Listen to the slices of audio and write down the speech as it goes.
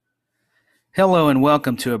Hello and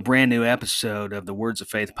welcome to a brand new episode of the Words of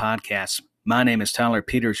Faith podcast. My name is Tyler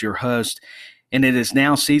Peters, your host, and it is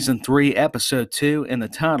now season 3, episode 2, and the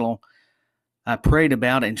title I prayed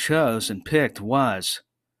about and chose and picked was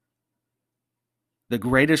The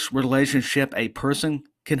Greatest Relationship a Person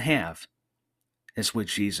Can Have is with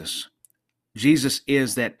Jesus. Jesus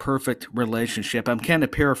is that perfect relationship. I'm kind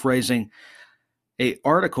of paraphrasing an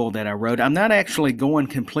article that I wrote. I'm not actually going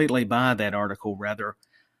completely by that article, rather,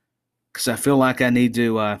 because I feel like I need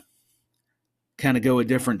to kind of go a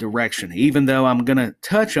different direction, even though I'm going to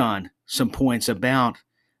touch on some points about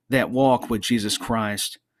that walk with Jesus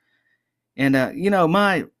Christ. And,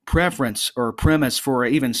 my preference or premise for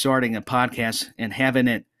even starting a podcast and having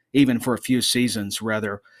it even for a few seasons,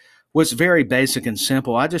 rather, was very basic and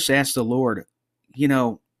simple. I just asked the Lord,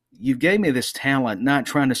 you gave me this talent, not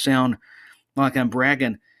trying to sound like I'm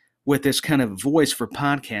bragging with this kind of voice for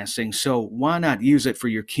podcasting. So why not use it for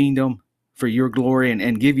your kingdom, for your glory,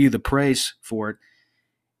 and give you the praise for it?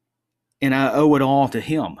 And I owe it all to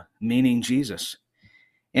him, meaning Jesus.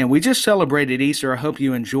 And we just celebrated Easter. I hope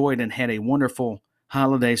you enjoyed and had a wonderful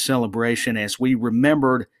holiday celebration as we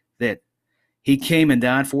remembered that he came and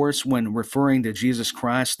died for us when referring to Jesus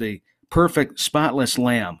Christ, the perfect, spotless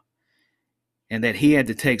Lamb, and that he had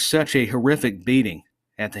to take such a horrific beating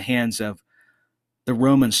at the hands of the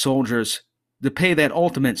Roman soldiers to pay that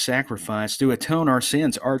ultimate sacrifice, to atone our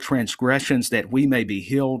sins, our transgressions, that we may be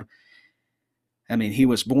healed. I mean, he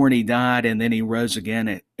was born, he died, and then he rose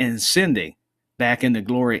again, ascending back into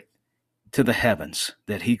glory to the heavens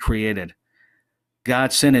that he created.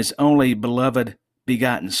 God sent his only beloved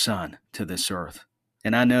begotten Son to this earth.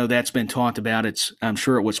 And I know that's been talked about. I'm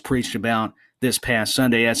sure it was preached about this past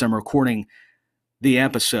Sunday as I'm recording the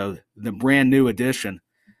episode, the brand new edition,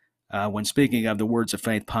 when speaking of the Words of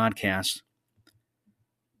Faith podcast.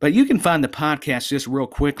 But you can find the podcast just real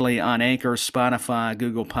quickly on Anchor, Spotify,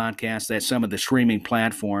 Google Podcasts, that's some of the streaming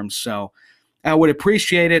platforms. So I would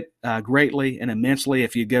appreciate it greatly and immensely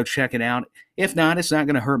if you go check it out. If not, it's not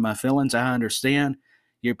going to hurt my feelings. I understand.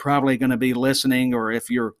 You're probably going to be listening, or if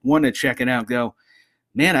you're wanting to check it out, go,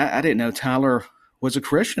 man, I didn't know Tyler was a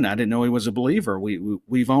Christian. I didn't know he was a believer.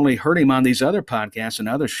 We've only heard him on these other podcasts and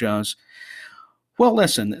other shows. Well,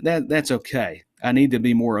 listen, that's okay. I need to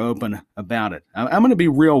be more open about it. I'm going to be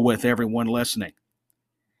real with everyone listening.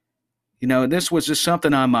 This was just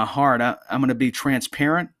something on my heart. I'm going to be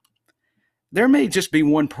transparent. There may just be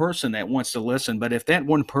one person that wants to listen, but if that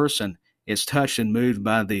one person is touched and moved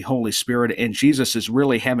by the Holy Spirit and Jesus is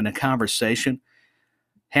really having a conversation,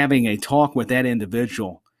 having a talk with that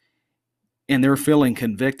individual, and they're feeling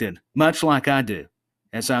convicted, much like I do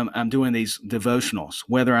as I'm doing these devotionals,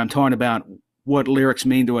 whether I'm talking about what lyrics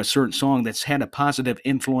mean to a certain song that's had a positive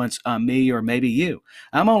influence on me or maybe you.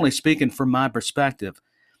 I'm only speaking from my perspective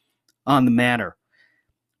on the matter.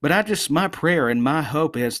 But my prayer and my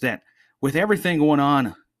hope is that with everything going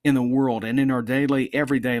on in the world and in our daily,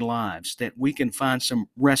 everyday lives, that we can find some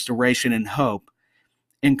restoration and hope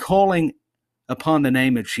in calling upon the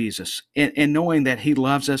name of Jesus and knowing that he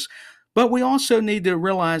loves us. But we also need to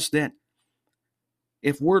realize that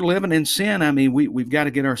if we're living in sin, I mean, we've got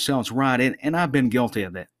to get ourselves right. And I've been guilty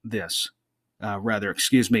of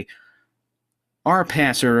Our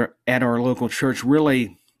pastor at our local church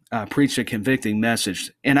really preached a convicting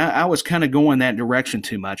message. And I was kind of going that direction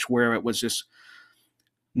too much, where it was just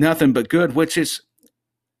nothing but good, which is,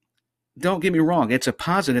 don't get me wrong, it's a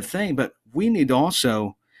positive thing, but we need to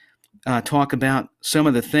also talk about some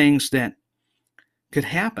of the things that could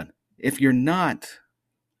happen if you're not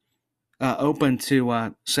open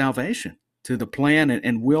to salvation, to the plan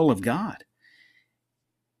and will of God.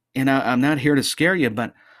 And I'm not here to scare you,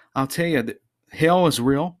 but I'll tell you that hell is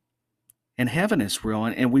real and heaven is real,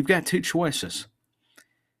 and we've got two choices.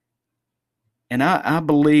 And I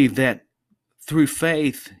believe that through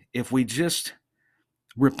faith, if we just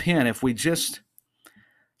repent, if we just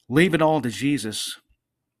leave it all to Jesus,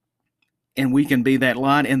 and we can be that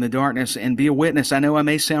light in the darkness and be a witness. I know I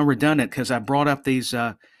may sound redundant because I brought up these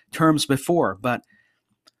terms before, but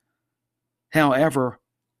however,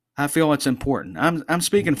 I feel it's important. I'm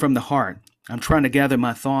speaking from the heart. I'm trying to gather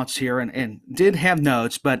my thoughts here and did have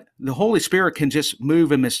notes, but the Holy Spirit can just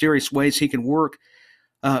move in mysterious ways. He can work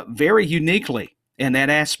very uniquely in that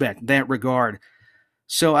aspect, that regard.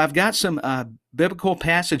 So I've got some biblical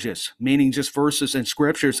passages, meaning just verses and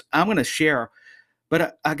scriptures I'm going to share.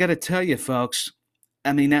 But I got to tell you, folks,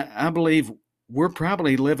 I mean, I believe we're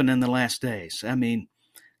probably living in the last days. I mean,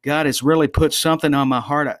 God has really put something on my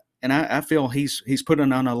heart, and I feel he's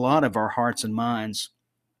putting on a lot of our hearts and minds.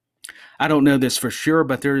 I don't know this for sure,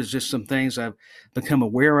 but there's just some things I've become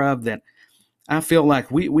aware of that I feel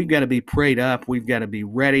like we've got to be prayed up. We've got to be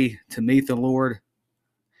ready to meet the Lord.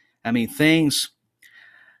 I mean, things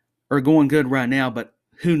are going good right now, but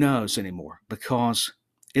who knows anymore because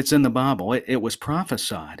it's in the Bible. It was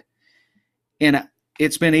prophesied. And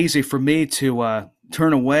it's been easy for me to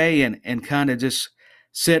turn away and kind of just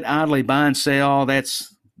sit idly by and say, oh,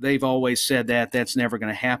 they've always said that's never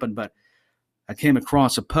going to happen. But I came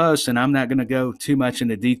across a post, and I'm not going to go too much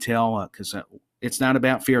into detail because it's not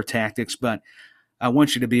about fear tactics, but I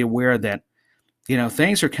want you to be aware that,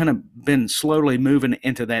 things are kind of been slowly moving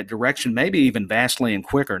into that direction, maybe even vastly and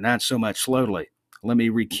quicker, not so much slowly. Let me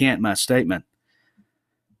recant my statement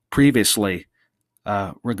previously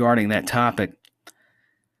regarding that topic.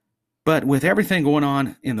 But with everything going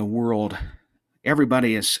on in the world,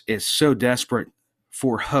 everybody is so desperate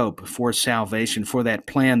for hope, for salvation, for that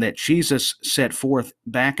plan that Jesus set forth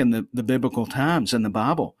back in the biblical times in the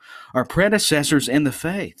Bible, our predecessors in the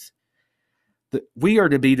faith. We are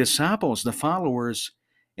to be disciples, the followers,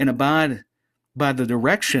 and abide by the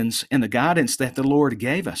directions and the guidance that the Lord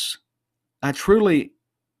gave us. I truly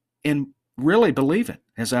and really believe it.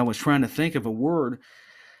 As I was trying to think of a word,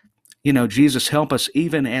 Jesus, help us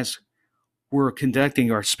even as we're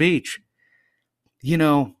conducting our speech.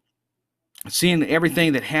 Seeing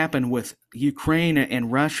everything that happened with Ukraine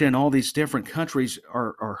and Russia and all these different countries,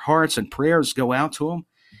 our hearts and prayers go out to them.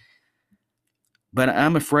 But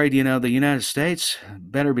I'm afraid, the United States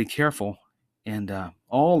better be careful, and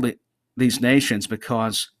these nations,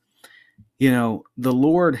 because, the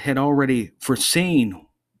Lord had already foreseen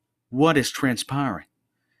what is transpiring.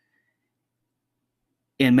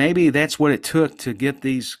 And maybe that's what it took to get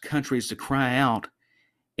these countries to cry out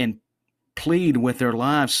and plead with their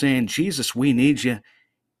lives, saying, Jesus, we need you,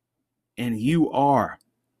 and you are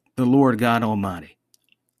the Lord God Almighty.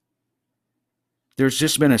 There's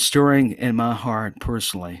just been a stirring in my heart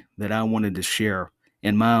personally that I wanted to share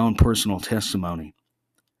in my own personal testimony.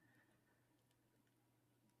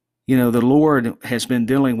 The Lord has been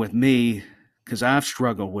dealing with me because I've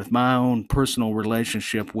struggled with my own personal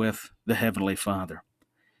relationship with the Heavenly Father,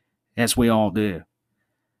 as we all do,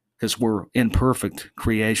 because we're imperfect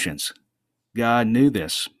creations. God knew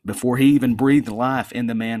this before he even breathed life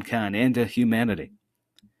into mankind, into humanity.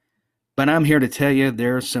 But I'm here to tell you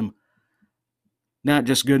there's some, not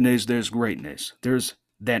just good news, there's great news. There's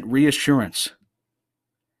that reassurance.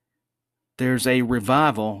 There's a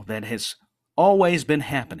revival that has always been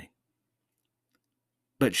happening.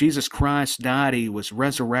 But Jesus Christ died, he was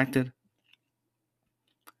resurrected,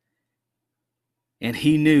 and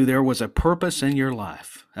he knew there was a purpose in your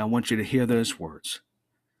life. I want you to hear those words.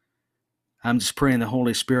 I'm just praying the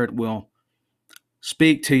Holy Spirit will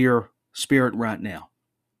speak to your spirit right now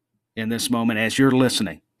in this moment as you're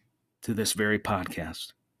listening to this very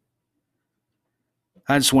podcast.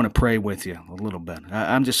 I just want to pray with you a little bit.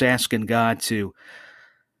 I'm just asking God to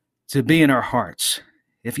be in our hearts.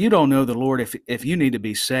 If you don't know the Lord, if you need to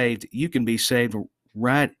be saved, you can be saved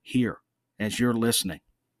right here as you're listening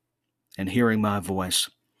and hearing my voice.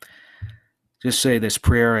 Just say this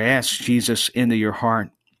prayer. Ask Jesus into your heart.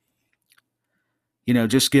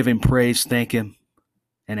 Just give him praise, thank him,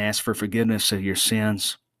 and ask for forgiveness of your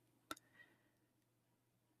sins.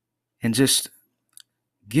 And just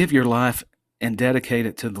give your life and dedicate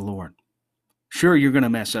it to the Lord. Sure, you're going to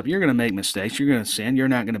mess up. You're going to make mistakes. You're going to sin. You're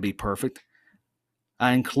not going to be perfect.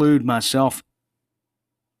 I include myself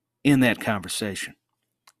in that conversation.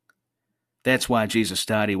 That's why Jesus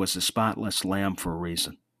died. He was the spotless lamb for a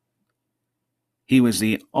reason. He was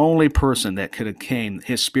the only person that could have came,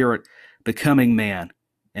 his spirit becoming man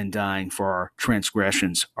and dying for our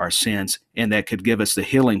transgressions, our sins, and that could give us the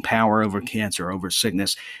healing power over cancer, over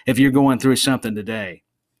sickness. If you're going through something today,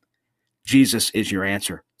 Jesus is your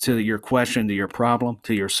answer to your question, to your problem,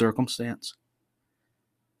 to your circumstance.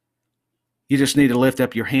 You just need to lift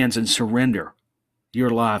up your hands and surrender your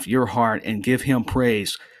life, your heart, and give him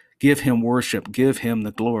praise, give him worship, give him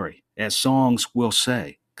the glory, as songs will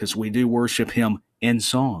say, because we do worship him in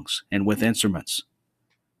songs and with instruments.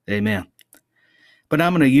 Amen. But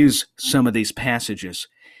I'm going to use some of these passages,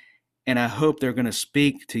 and I hope they're going to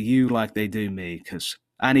speak to you like they do me, because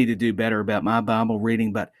I need to do better about my Bible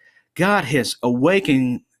reading. But God has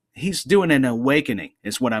awakened, he's doing an awakening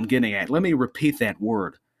is what I'm getting at. Let me repeat that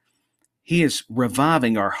word. He is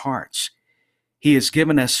reviving our hearts. He has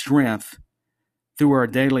given us strength through our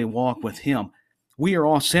daily walk with him. We are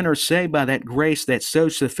all sinners saved by that grace that's so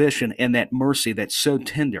sufficient and that mercy that's so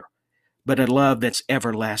tender, but a love that's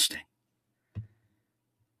everlasting.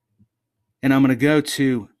 And I'm going to go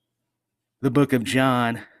to the book of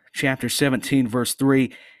John, chapter 17, verse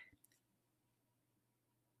 3.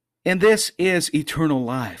 And this is eternal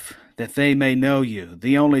life, that they may know you,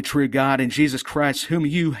 the only true God, and Jesus Christ, whom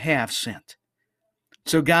you have sent.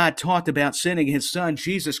 So God talked about sending his Son,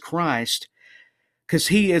 Jesus Christ, because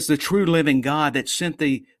he is the true living God that sent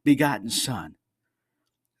the begotten Son,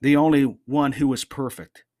 the only one who was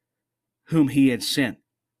perfect, whom he had sent,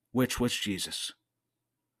 which was Jesus.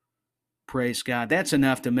 Praise God. That's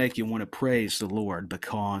enough to make you want to praise the Lord,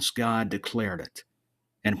 because God declared it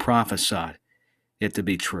and prophesied it to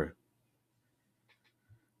be true.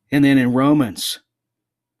 And then in Romans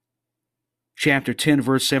chapter 10,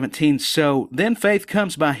 verse 17, so then faith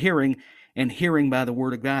comes by hearing, and hearing by the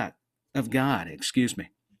word of God.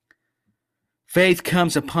 Faith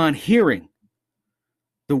comes upon hearing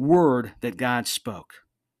the word that God spoke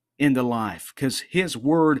into life, because his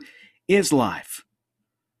word is life.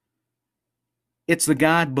 It's the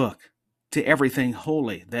God book to everything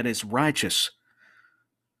holy that is righteous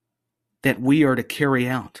that we are to carry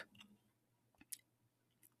out.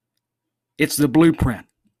 It's the blueprint.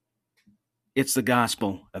 It's the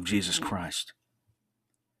gospel of Jesus Christ.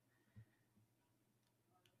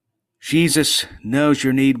 Jesus knows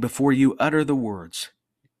your need before you utter the words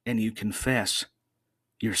and you confess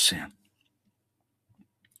your sin.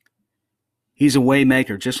 He's a way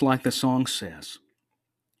maker, just like the song says.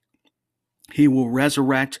 He will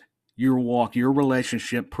resurrect your walk, your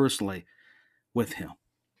relationship personally with him.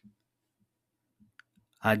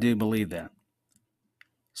 I do believe that.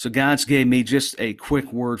 So God's gave me just a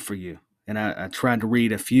quick word for you. And I tried to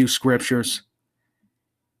read a few scriptures.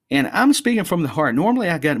 And I'm speaking from the heart. Normally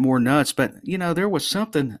I got more nuts, but there was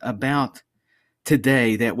something about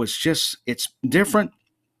today that was just, it's different.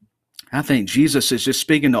 I think Jesus is just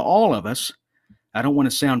speaking to all of us. I don't want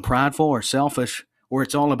to sound prideful or selfish or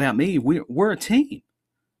it's all about me. We're a team.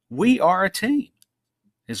 We are a team,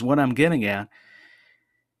 is what I'm getting at.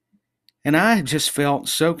 And I just felt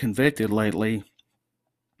so convicted lately.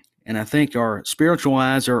 And I think our spiritual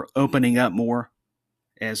eyes are opening up more,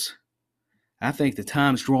 as I think the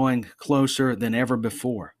time's drawing closer than ever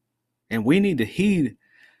before. And we need to heed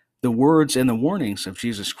the words and the warnings of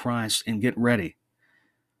Jesus Christ and get ready,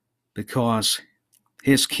 because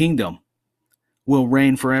his kingdom will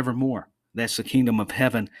reign forevermore. That's the kingdom of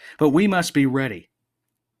heaven. But we must be ready,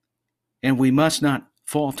 and we must not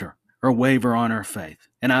falter or waver on our faith.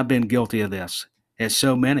 And I've been guilty of this, as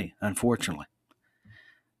so many, unfortunately.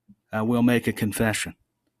 I will make a confession.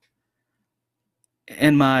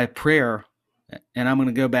 And my prayer, and I'm going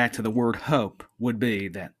to go back to the word hope, would be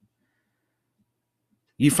that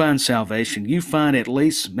you find salvation. You find, at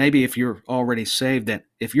least, maybe if you're already saved, that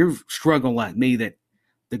if you struggle like me, that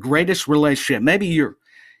the greatest relationship, maybe you're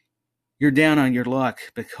down on your luck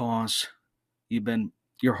because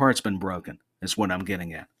your heart's been broken, is what I'm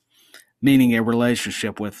getting at. Meaning a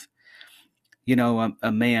relationship with,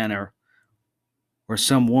 a man or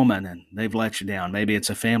some woman, and they've let you down. Maybe it's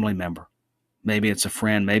a family member. Maybe it's a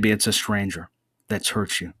friend. Maybe it's a stranger that's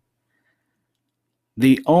hurt you.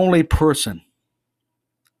 The only person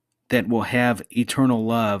that will have eternal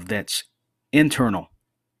love that's internal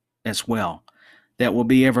as well, that will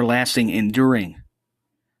be everlasting, enduring,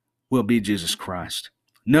 will be Jesus Christ.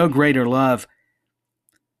 No greater love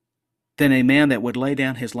than a man that would lay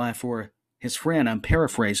down his life for his friend. I'm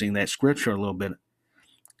paraphrasing that scripture a little bit,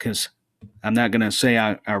 because I'm not going to say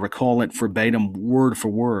I recall it verbatim, word for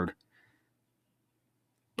word,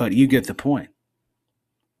 but you get the point.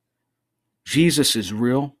 Jesus is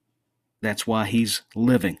real. That's why he's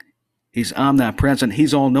living. He's omnipresent.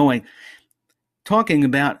 He's all-knowing. Talking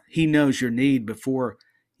about he knows your need before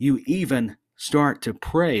you even start to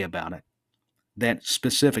pray about it, that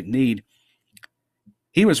specific need.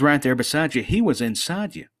 He was right there beside you. He was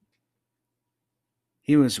inside you.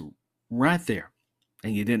 He was right there,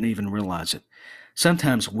 and you didn't even realize it.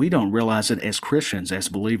 Sometimes we don't realize it as Christians, as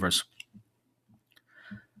believers.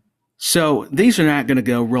 So these are not going to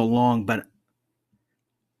go real long, but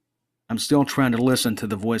I'm still trying to listen to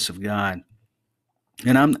the voice of God.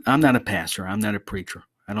 And I'm not a pastor. I'm not a preacher.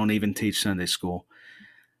 I don't even teach Sunday school.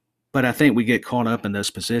 But I think we get caught up in those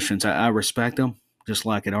positions. I respect them, just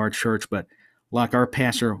like at our church, but like our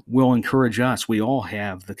pastor will encourage us. We all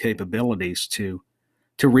have the capabilities to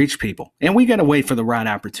reach people. And we got to wait for the right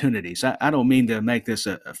opportunities. I don't mean to make this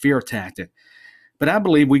a fear tactic, but I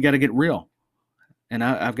believe we got to get real. And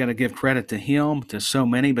I've got to give credit to him, to so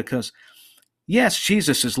many, because yes,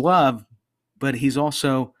 Jesus is love, but he's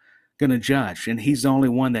also going to judge, and he's the only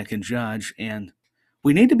one that can judge. And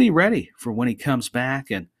we need to be ready for when he comes back.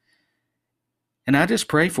 And I just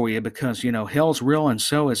pray for you, because, hell's real and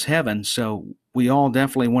so is heaven. So we all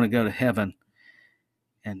definitely want to go to heaven.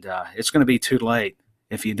 And it's going to be too late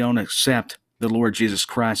if you don't accept the Lord Jesus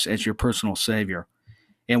Christ as your personal Savior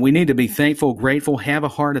And we need to be thankful, grateful, have a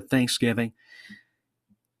heart of thanksgiving,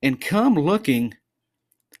 and come looking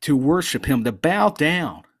to worship Him, to bow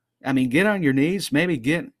down. I mean, get on your knees, maybe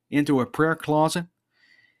get into a prayer closet,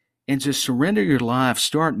 and just surrender your life.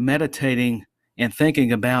 Start meditating and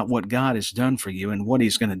thinking about what God has done for you and what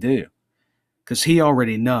He's going to do. Because He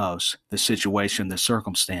already knows the situation, the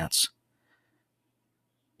circumstance.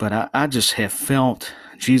 But I just have felt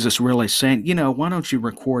Jesus really saying, why don't you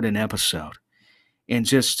record an episode? And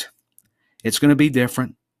just, it's going to be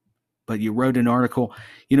different. But you wrote an article.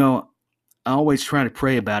 I always try to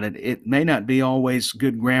pray about it. It may not be always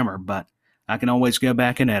good grammar, but I can always go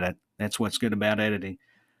back and edit. That's what's good about editing.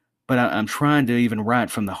 But I'm trying to even write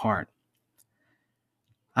from the heart.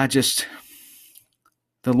 The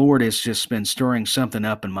Lord has just been stirring something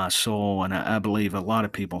up in my soul, and I believe a lot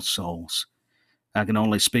of people's souls. I can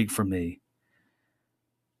only speak for me.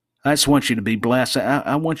 I just want you to be blessed.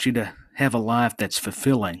 I want you to have a life that's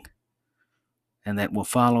fulfilling and that will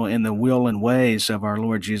follow in the will and ways of our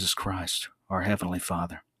Lord Jesus Christ, our Heavenly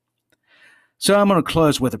Father. So I'm going to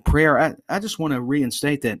close with a prayer. I just want to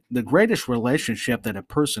reinstate that the greatest relationship that a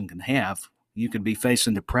person can have, you could be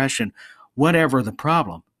facing depression, whatever the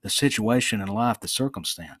problem, the situation in life, the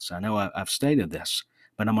circumstance. I know I've stated this,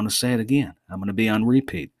 but I'm going to say it again. I'm going to be on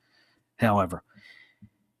repeat, however,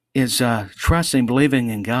 is trusting, believing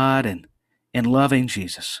in God, and loving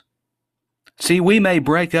Jesus. See, we may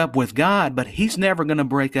break up with God, but He's never going to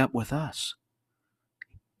break up with us.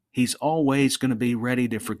 He's always going to be ready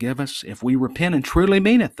to forgive us if we repent and truly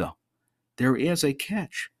mean it, though. There is a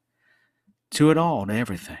catch to it all, to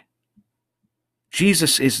everything.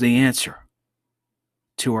 Jesus is the answer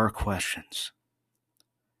to our questions.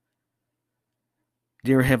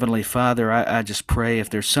 Dear Heavenly Father, I just pray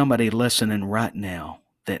if there's somebody listening right now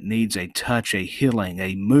that needs a touch, a healing,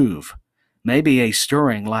 a move, maybe a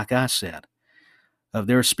stirring, like I said, of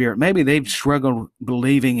their spirit. Maybe they've struggled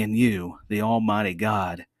believing in you, the Almighty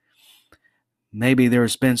God. Maybe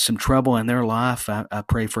there's been some trouble in their life. I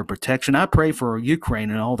pray for protection. I pray for Ukraine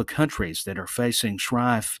and all the countries that are facing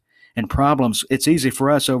strife and problems. It's easy for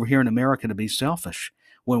us over here in America to be selfish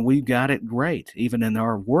when we've got it great, even in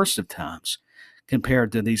our worst of times,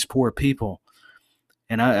 compared to these poor people.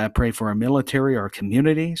 And I pray for our military, our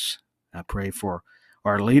communities. I pray for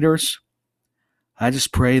our leaders. I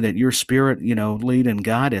just pray that your Spirit, lead and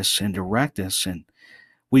guide us and direct us, and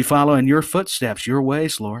we follow in your footsteps, your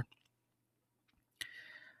ways, Lord.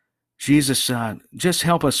 Jesus, just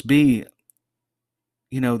help us be,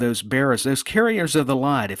 those bearers, those carriers of the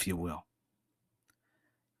light, if you will.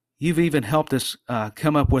 You've even helped us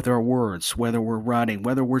come up with our words, whether we're writing,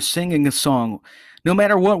 whether we're singing a song, no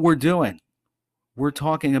matter what we're doing. We're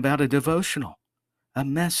talking about a devotional, a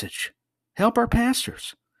message. Help our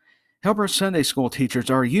pastors. Help our Sunday school teachers,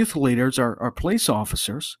 our youth leaders, our police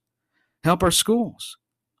officers. Help our schools.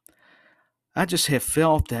 I just have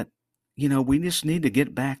felt that, we just need to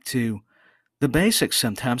get back to the basics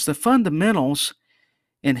sometimes, the fundamentals,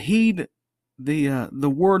 and heed the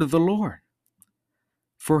word of the Lord.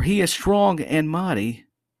 For He is strong and mighty,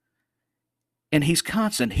 and He's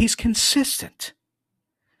constant. He's consistent.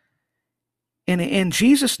 And in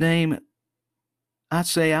Jesus' name,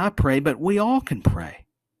 I pray, but we all can pray.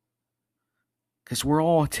 Because we're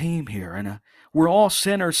all a team here, and we're all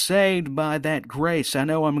sinners saved by that grace. I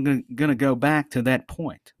know I'm going to go back to that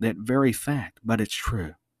point, that very fact, but it's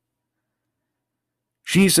true.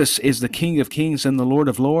 Jesus is the King of Kings and the Lord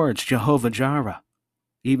of Lords, Jehovah Jireh.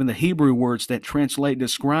 Even the Hebrew words that translate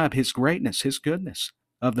describe His greatness, His goodness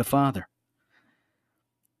of the Father.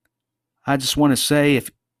 I just want to say,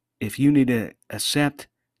 if you need to accept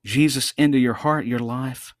Jesus into your heart, your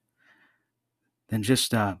life, then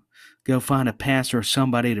just go find a pastor or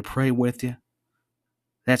somebody to pray with you.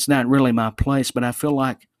 That's not really my place, but I feel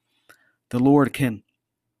like the Lord can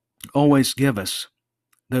always give us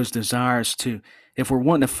those desires to, if we're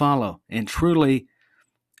wanting to follow and truly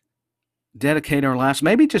dedicate our lives,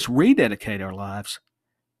 maybe just rededicate our lives,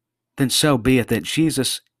 then so be it, that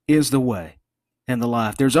Jesus is the way and the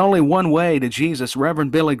life. There's only one way to Jesus.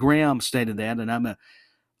 Reverend Billy Graham stated that, and I'm a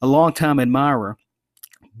longtime admirer,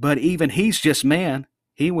 but even he's just man.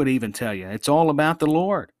 He would even tell you, it's all about the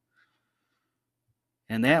Lord.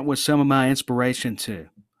 And that was some of my inspiration too.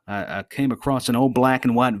 I came across an old black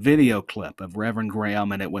and white video clip of Reverend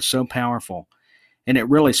Graham, and it was so powerful, and it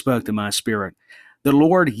really spoke to my spirit. The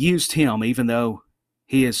Lord used him, even though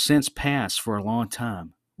he has since passed for a long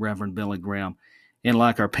time, Reverend Billy Graham. And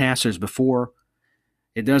like our pastors before,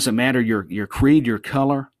 it doesn't matter your creed, your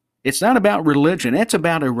color. It's not about religion. It's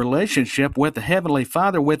about a relationship with the Heavenly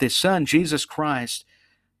Father, with His Son, Jesus Christ,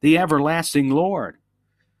 the everlasting Lord.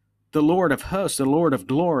 the Lord of hosts, the Lord of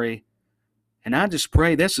glory. And I just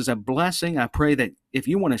pray this is a blessing. I pray that if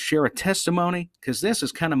you want to share a testimony, because this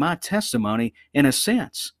is kind of my testimony in a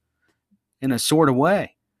sense, in a sort of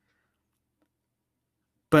way.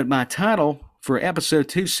 But my title for episode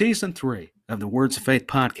 2, season 3 of the Words of Faith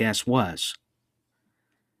podcast was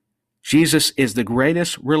Jesus is the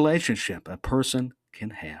greatest relationship a person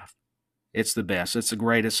can have. It's the best. It's the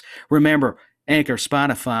greatest. Remember, Anchor,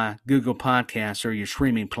 Spotify, Google Podcasts are your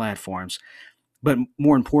streaming platforms. But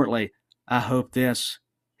more importantly, I hope this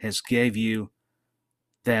has gave you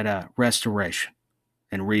that restoration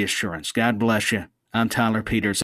and reassurance. God bless you. I'm Tyler Peters.